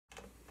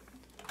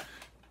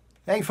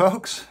Hey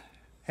folks,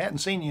 hadn't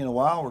seen you in a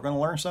while. We're going to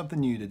learn something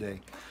new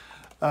today.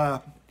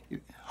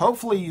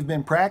 Hopefully you've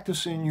been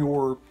practicing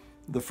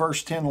the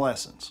first 10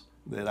 lessons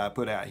that I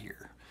put out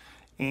here.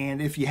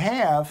 And if you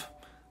have,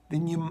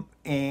 then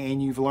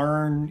you've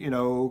learned,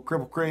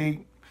 Cripple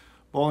Creek,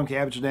 boiling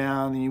cabbage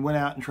down, and you went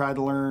out and tried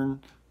to learn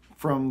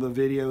from the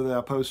video that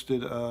I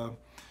posted,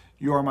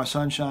 You Are My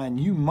Sunshine,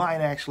 you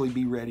might actually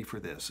be ready for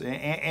this.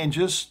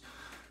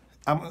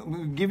 I'm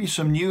going to give you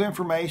some new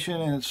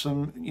information and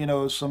some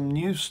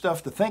new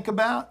stuff to think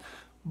about,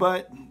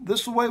 but this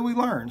is the way we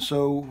learn.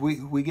 So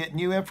we get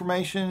new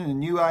information and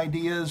new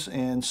ideas,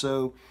 and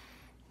so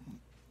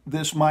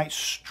this might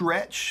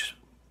stretch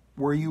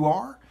where you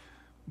are,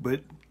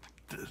 but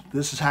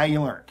this is how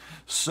you learn.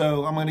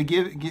 So I'm going to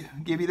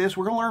give you this.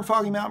 We're going to learn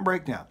Foggy Mountain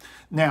Breakdown.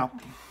 Now,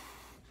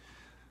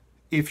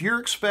 if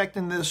you're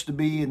expecting this to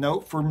be a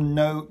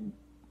note-for-note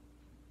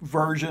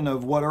version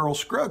of what Earl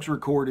Scruggs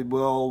recorded,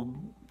 well,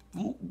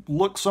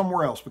 look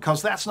somewhere else,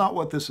 because that's not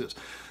what this is.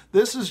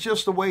 This is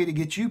just a way to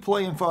get you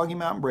playing Foggy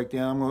Mountain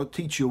Breakdown. I'm going to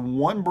teach you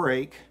one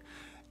break,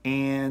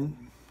 and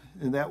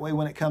that way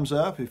when it comes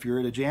up, if you're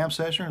at a jam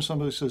session and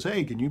somebody says,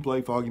 hey, can you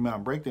play Foggy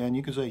Mountain Breakdown,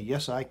 you can say,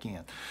 yes, I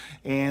can.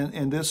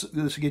 And this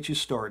gets you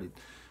started.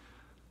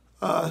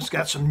 It's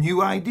got some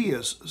new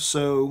ideas,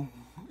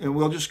 and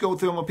we'll just go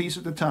through them a piece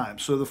at a time.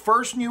 So the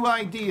first new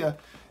idea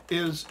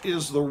is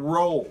the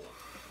roll.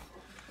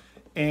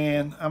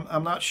 And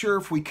I'm not sure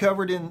if we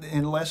covered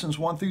in lessons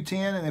 1 through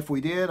 10, and if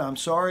we did, I'm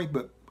sorry,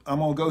 but I'm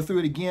going to go through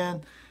it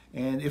again.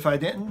 And if I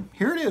didn't,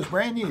 here it is,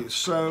 brand new.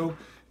 So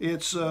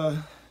it's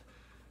the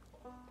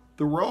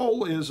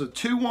roll is a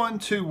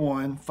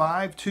 2-1-2-1,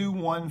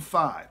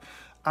 5-2-1-5.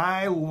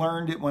 I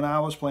learned it when I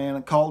was playing.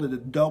 I called it a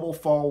double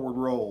forward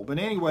roll. But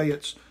anyway,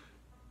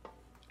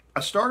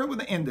 I started with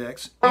the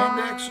index,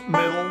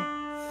 middle,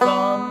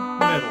 thumb,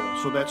 middle.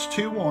 So that's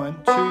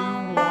 2-1,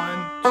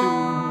 2-1,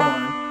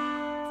 2-1.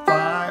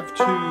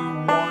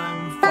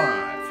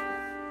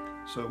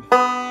 5-2-1-5. So,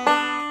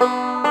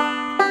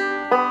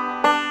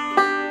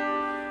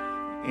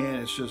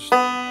 and it's just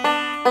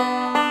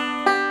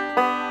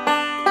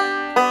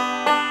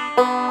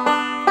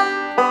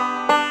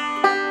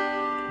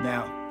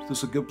now. This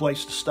is a good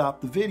place to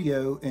stop the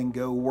video and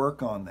go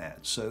work on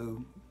that.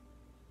 So,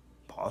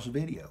 pause the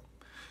video,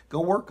 go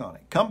work on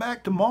it. Come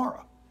back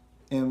tomorrow,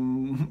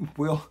 and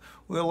we'll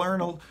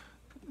learn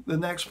the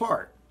next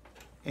part,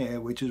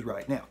 which is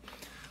right now.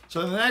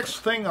 So the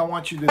next thing I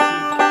want you to do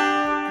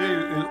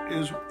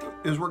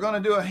is we're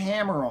going to do a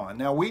hammer-on.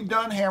 Now, we've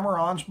done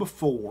hammer-ons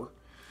before,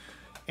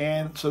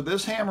 and so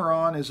this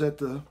hammer-on is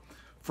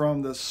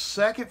from the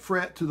 2nd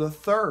fret to the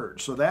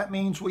 3rd. So that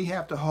means we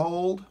have to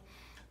hold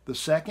the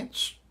 2nd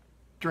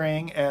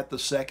string at the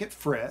 2nd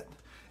fret,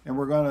 and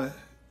we're going to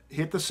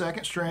hit the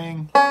 2nd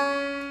string,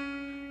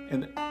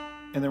 and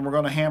then we're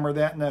going to hammer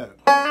that note.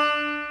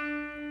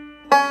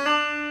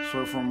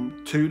 So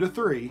from 2 to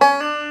 3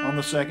 on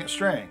the 2nd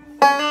string.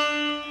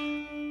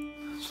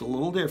 It's a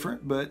little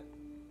different, but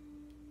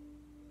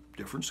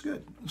different's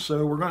good.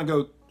 So we're going to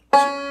go,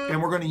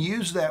 and we're going to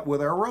use that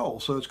with our roll.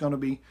 So it's going to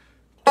be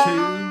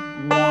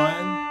 2-1,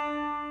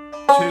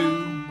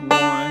 2-1,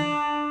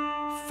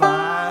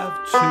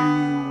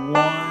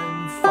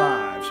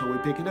 5-2-1-5. So we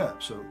pick it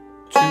up. So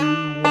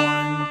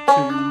 2-1,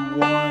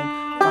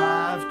 2-1,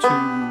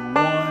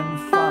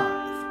 5-2-1-5.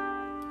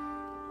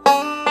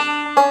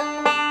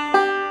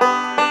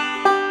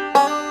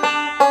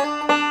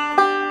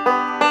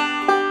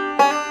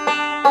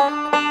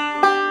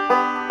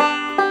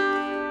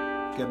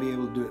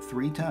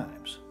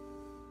 Times.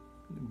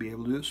 Be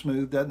able to do it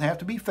smooth. Doesn't have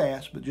to be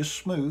fast, but just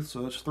smooth,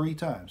 so it's 3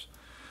 times.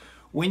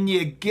 When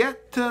you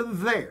get to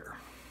there,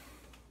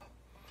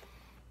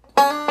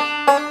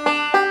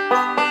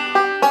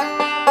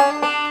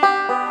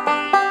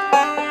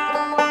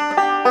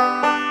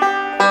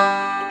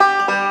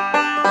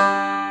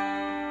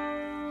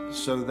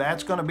 so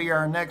that's going to be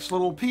our next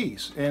little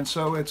piece. And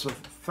so it's a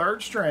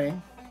 3rd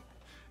string.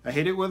 I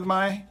hit it with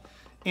my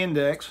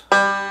index,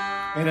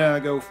 and then I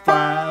go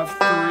 5,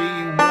 3,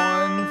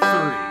 1, 3.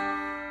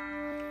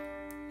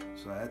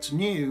 So that's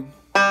new.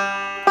 3,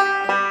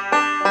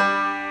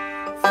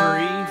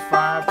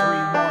 5, 3,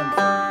 1, 3.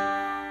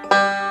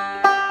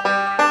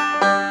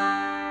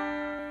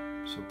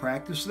 So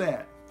practice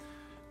that.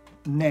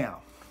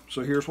 Now,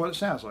 so here's what it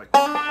sounds like.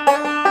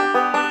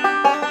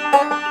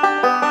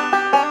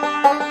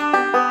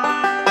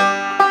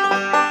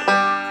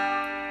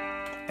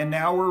 And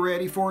now we're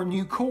ready for a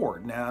new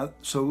chord. Now,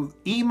 so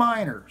E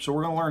minor. So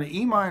we're going to learn an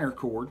E minor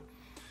chord.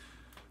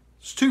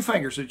 It's 2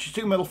 fingers. It's your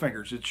 2 middle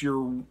fingers. It's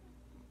your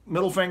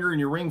middle finger and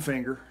your ring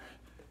finger.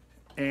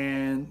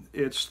 And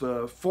it's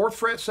the 4th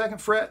fret, 2nd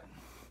fret,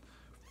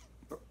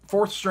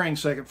 4th string,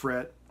 2nd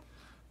fret,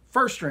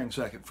 1st string,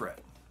 2nd fret.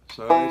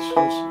 So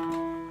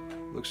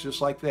it's looks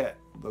just like that.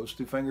 Those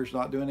 2 fingers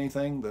not doing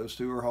anything. Those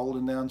 2 are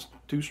holding down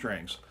 2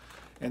 strings.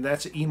 And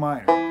that's E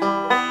minor.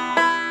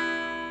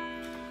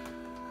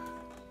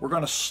 We're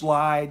going to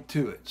slide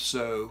to it.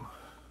 So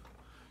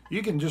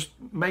you can just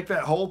make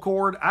that whole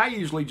chord. I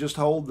usually just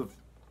hold the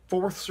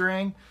 4th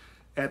string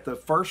at the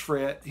first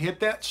fret, hit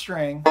that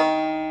string,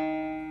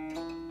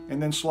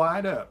 and then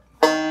slide up.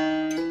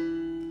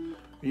 You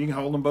can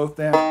hold them both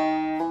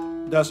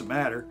down, doesn't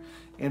matter.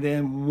 And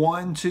then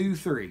 1, 2,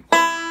 3.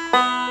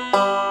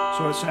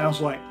 So it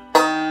sounds like.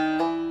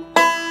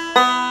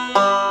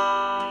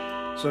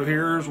 So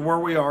here's where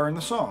we are in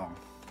the song.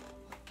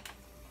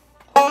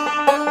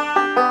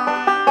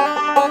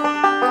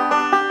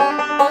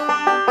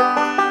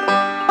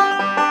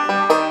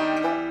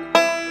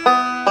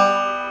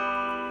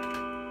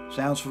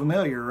 Sounds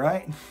familiar,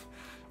 right?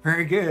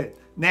 Very good.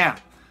 Now,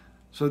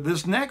 so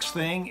this next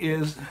thing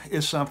is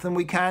something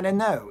we kind of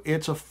know.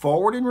 It's a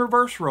forward and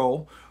reverse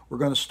roll. We're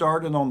going to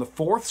start it on the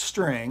 4th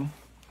string,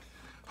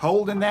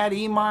 holding that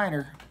E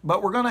minor,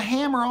 but we're going to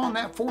hammer on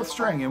that 4th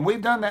string, and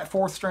we've done that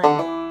 4th string.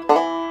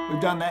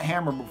 We've done that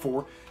hammer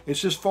before. It's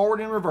just forward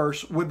and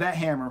reverse with that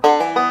hammer.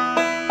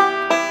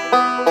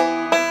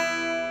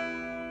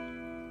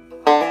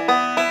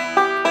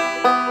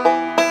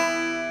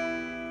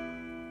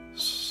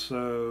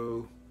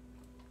 So,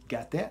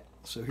 got that?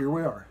 So here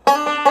we are.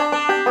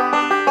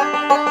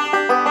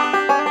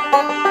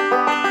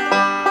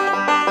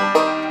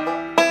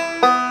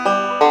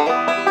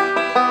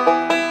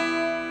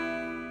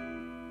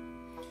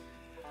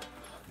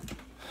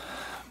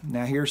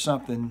 Now here's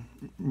something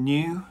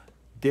new,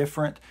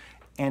 different,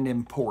 and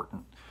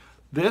important.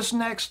 This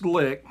next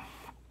lick,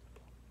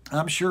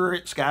 I'm sure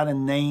it's got a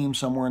name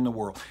somewhere in the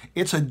world.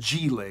 It's a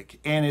G lick,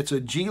 and it's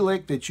a G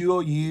lick that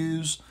you'll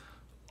use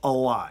a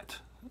lot.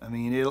 I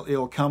mean,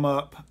 it'll come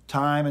up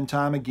time and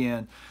time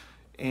again.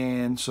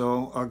 And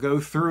so I'll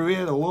go through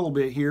it a little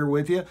bit here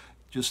with you,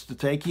 just to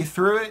take you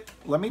through it.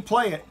 Let me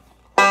play it.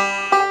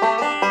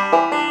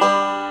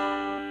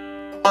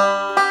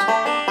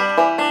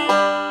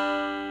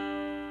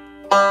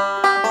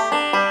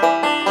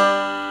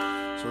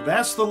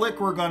 That's the lick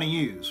we're going to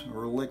use,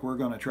 or the lick we're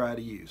going to try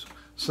to use.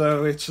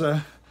 So it's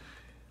so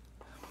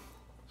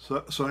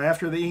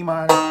after the E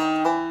minor,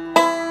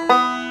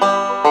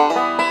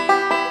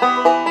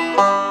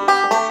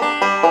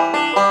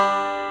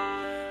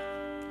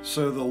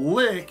 so the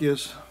lick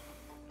is,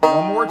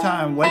 one more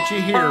time, let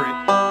you hear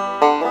it.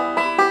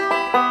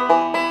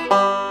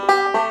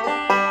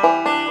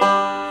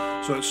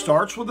 So it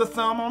starts with the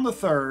thumb on the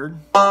 3rd,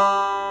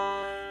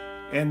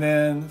 and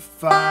then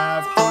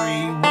 5, 3,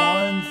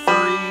 1, 3,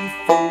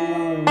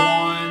 4,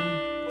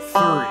 1,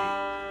 3.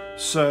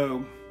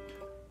 So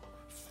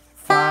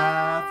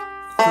 5,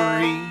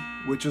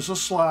 3, which is a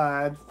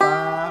slide.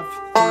 5, 3.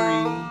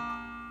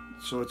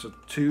 So it's a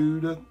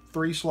 2 to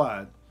 3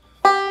 slide.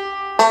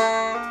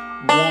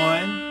 1,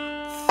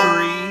 3,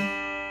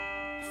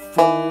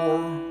 4,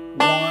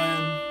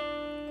 1,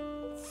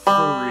 3.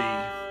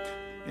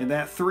 And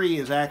that 3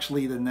 is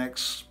actually the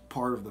next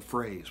part of the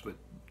phrase, but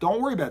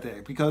don't worry about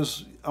that,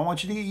 because I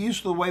want you to get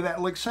used to the way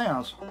that lick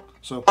sounds.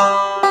 So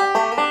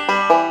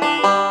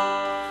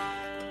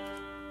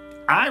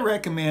I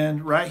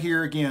recommend right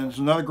here, again, it's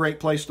another great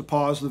place to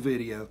pause the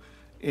video,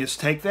 is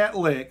take that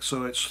lick,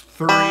 so it's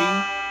 3,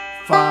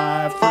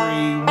 5, 3,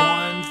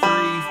 1, 3,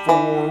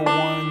 4,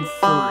 1,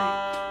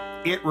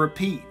 3. It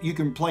repeat. You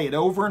can play it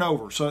over and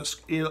over, so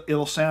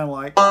it'll sound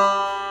like.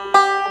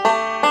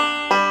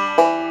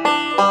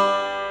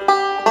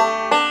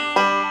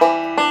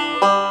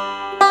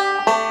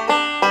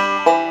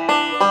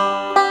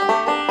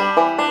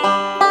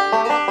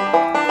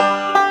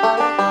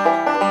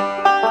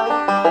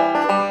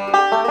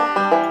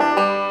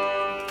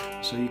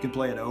 So you can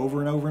play it over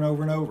and over and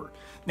over and over.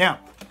 Now,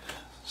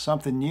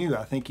 something new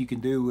I think you can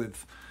do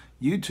with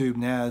YouTube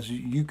now is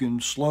you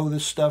can slow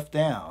this stuff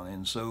down,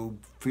 and so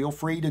feel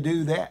free to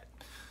do that.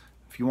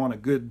 If you want a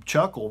good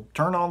chuckle,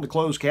 turn on the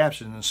closed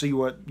caption and see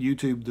what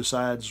YouTube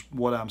decides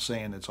what I'm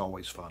saying. It's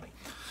always funny.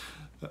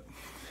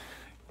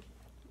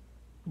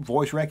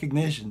 Voice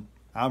recognition.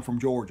 I'm from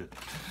Georgia.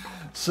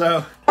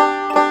 So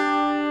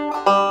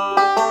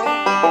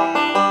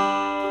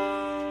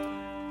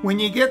when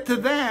you get to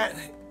that,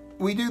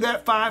 we do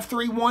that 5,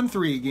 3, 1,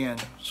 3 again.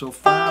 So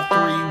 5, 3,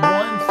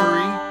 1, 3,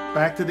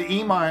 back to the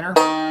E minor.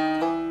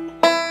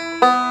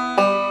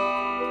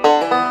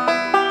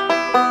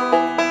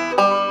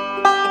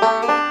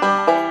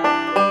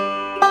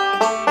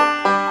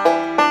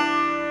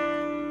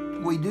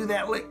 We do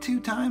that lick 2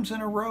 times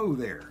in a row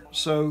there.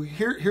 So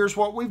here's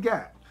what we've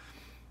got.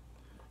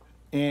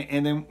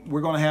 And then we're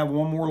going to have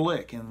one more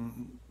lick,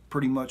 and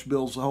pretty much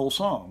builds the whole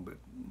song, but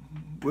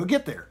we'll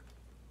get there.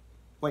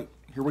 Wait,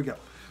 here we go.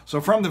 So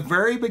from the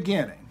very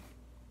beginning,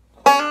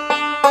 let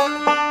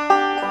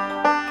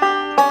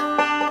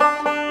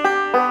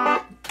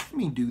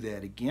me do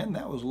that again.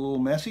 That was a little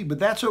messy, but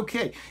that's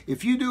okay.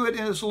 If you do it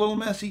and it's a little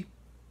messy,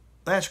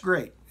 that's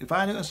great. If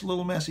I do it's a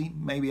little messy,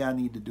 maybe I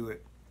need to do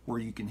it where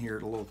you can hear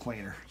it a little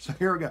cleaner. So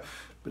here we go.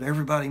 But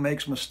everybody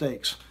makes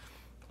mistakes.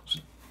 So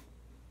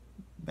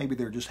maybe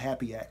they're just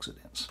happy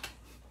accidents.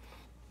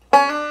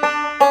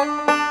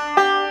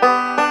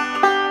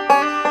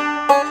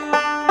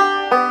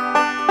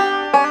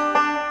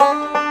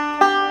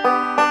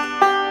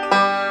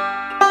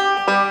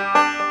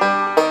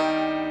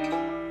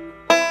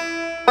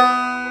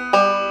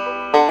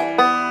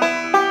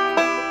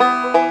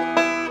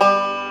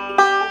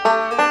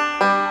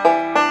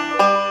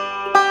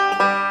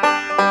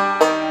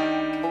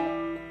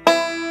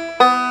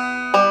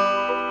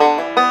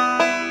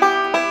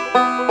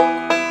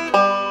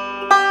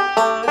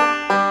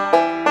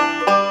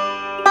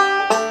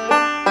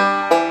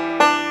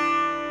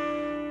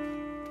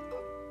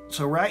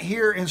 right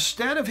here,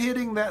 instead of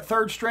hitting that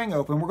third string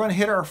open, we're going to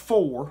hit our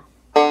 4,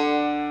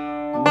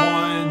 1,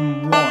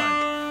 1.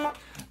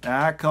 Now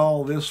I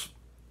call the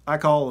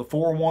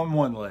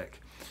 4-1-1 lick.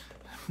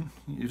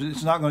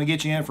 It's not going to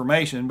get you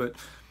information, but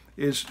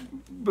it's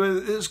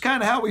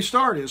kind of how we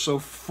started. So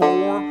 4,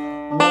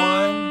 1, 1.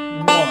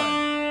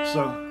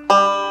 So.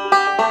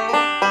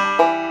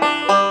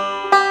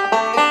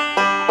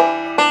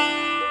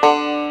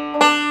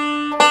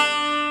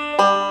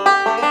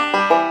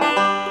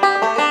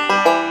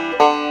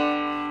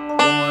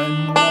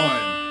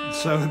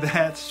 So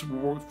that's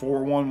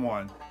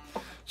 4-1-1.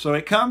 So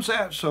it comes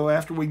out. So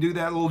after we do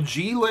that little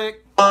G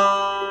lick,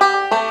 4-1-1.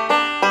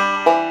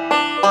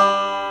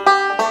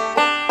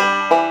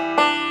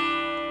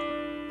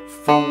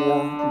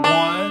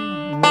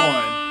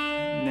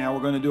 Now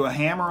we're going to do a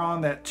hammer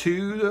on that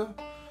 2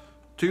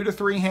 to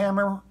 3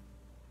 hammer.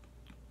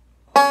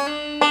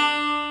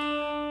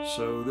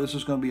 So this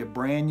is going to be a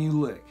brand new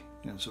lick.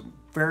 And it's a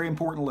very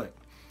important lick.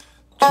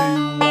 2,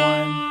 1.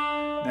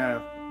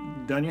 Now.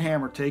 Done your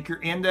hammer, take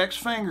your index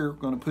finger,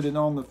 going to put it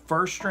on the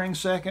first string,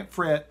 2nd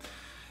fret,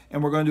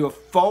 and we're going to do a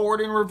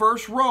forward and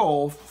reverse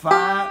roll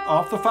 5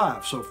 off the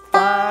 5. So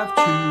 5,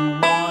 2,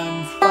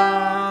 1,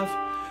 5,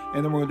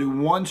 and then we're going to do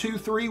 1, 2,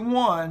 3,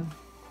 1,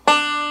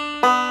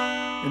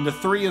 and the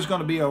 3 is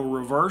going to be a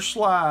reverse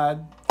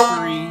slide 3,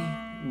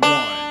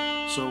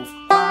 1. So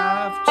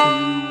 5, 2,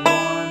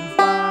 1,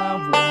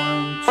 5,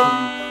 1, 2,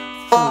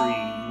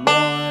 3,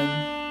 1.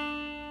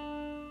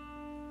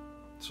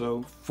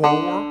 So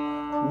 4.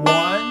 1,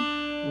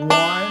 1, 2,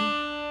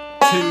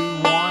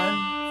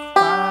 1,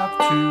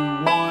 5,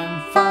 2,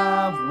 1,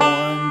 5,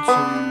 1, 2,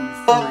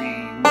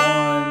 3, 1.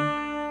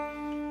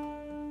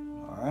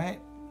 All right.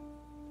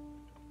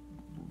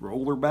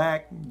 Roll her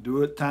back.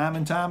 Do it time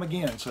and time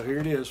again. So here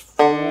it is.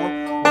 4,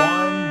 1, 1,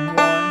 2,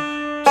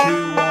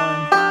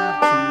 1,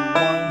 5, 2,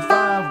 1,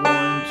 5,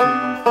 1, 2,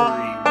 3,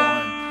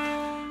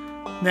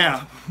 1.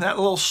 Now, that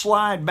little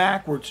slide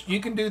backwards,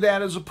 you can do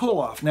that as a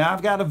pull-off. Now,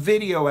 I've got a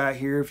video out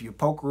here. If you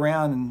poke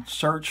around and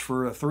search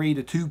for a 3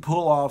 to 2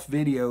 pull-off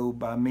video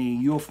by me,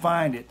 you'll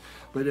find it.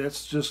 But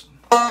it's just,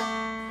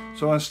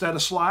 so instead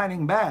of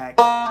sliding back,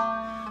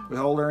 we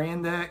hold our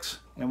index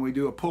and we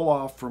do a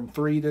pull-off from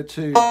 3 to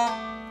 2.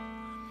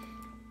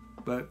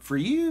 But for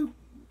you,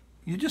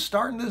 you're just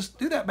starting to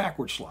do that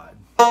backward slide.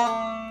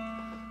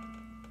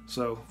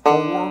 So 4,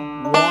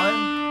 1, 1,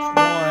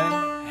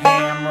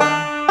 hammer.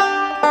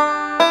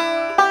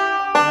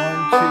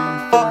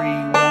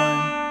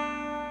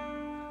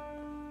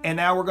 And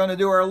now we're going to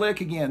do our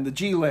lick again, the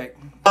G lick.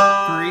 3,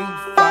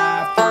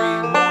 5, 3,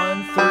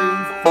 1, 3,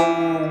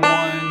 4,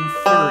 1,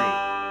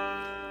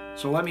 3.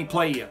 So let me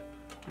play you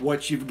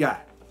what you've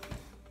got.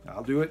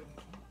 I'll do it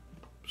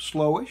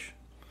slowish.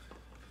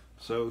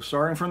 So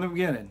starting from the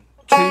beginning.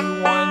 2, 1, 2,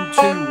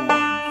 1,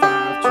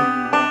 5, 2,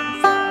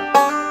 1, 5.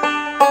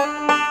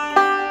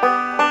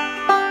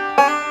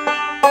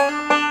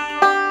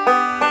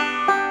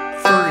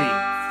 3,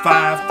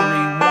 5, 3,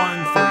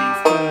 1,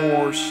 3,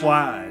 4,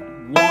 slide.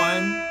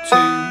 1, 2,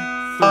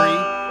 3,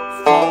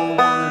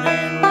 forward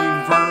and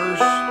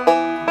reverse,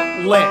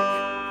 lick.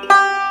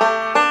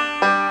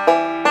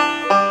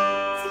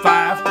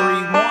 5, 3,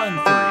 1,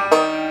 3.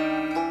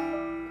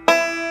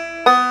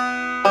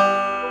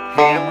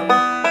 Hammer.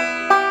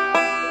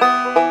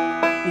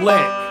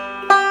 Lick.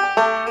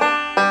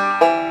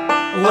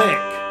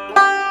 Lick.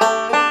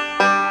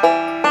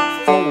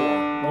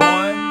 4,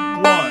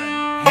 1, 1.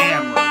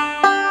 Hammer.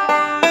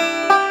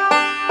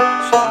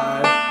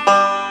 Slide.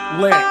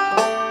 Lick.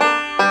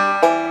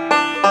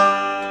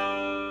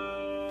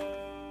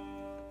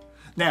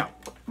 Now,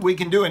 we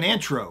can do an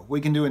intro.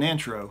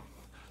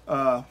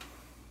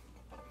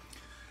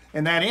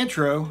 And that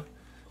intro,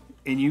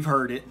 and you've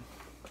heard it,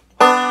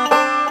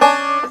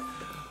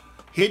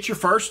 hit your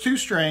first 2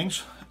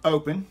 strings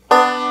open,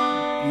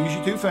 use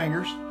your 2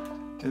 fingers,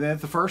 and then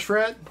at the 1st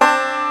fret,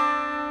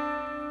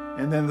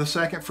 and then the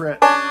 2nd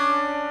fret,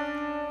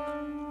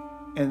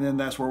 and then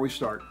that's where we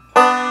start.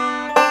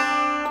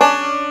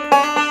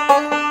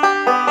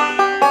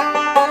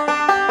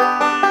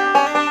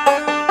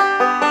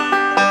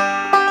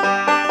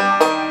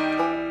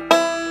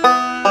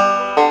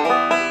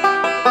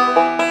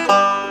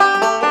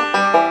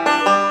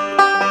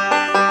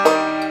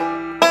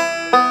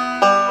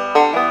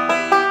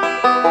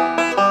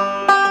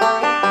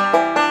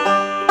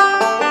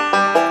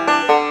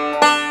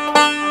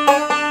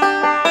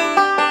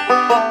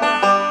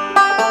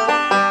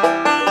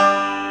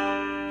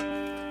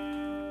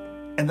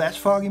 And that's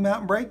Foggy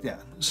Mountain Breakdown.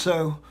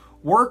 So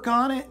work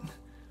on it.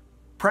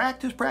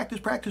 Practice, practice,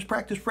 practice,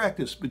 practice,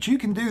 practice. But you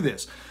can do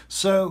this.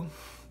 So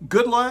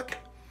good luck.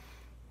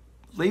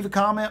 Leave a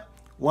comment,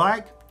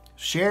 like,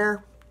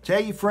 share,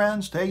 tell your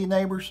friends, tell your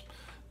neighbors.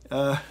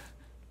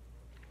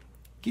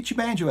 Get your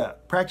banjo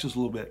out. Practice a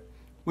little bit.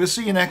 We'll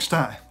see you next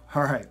time.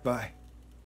 All right, bye.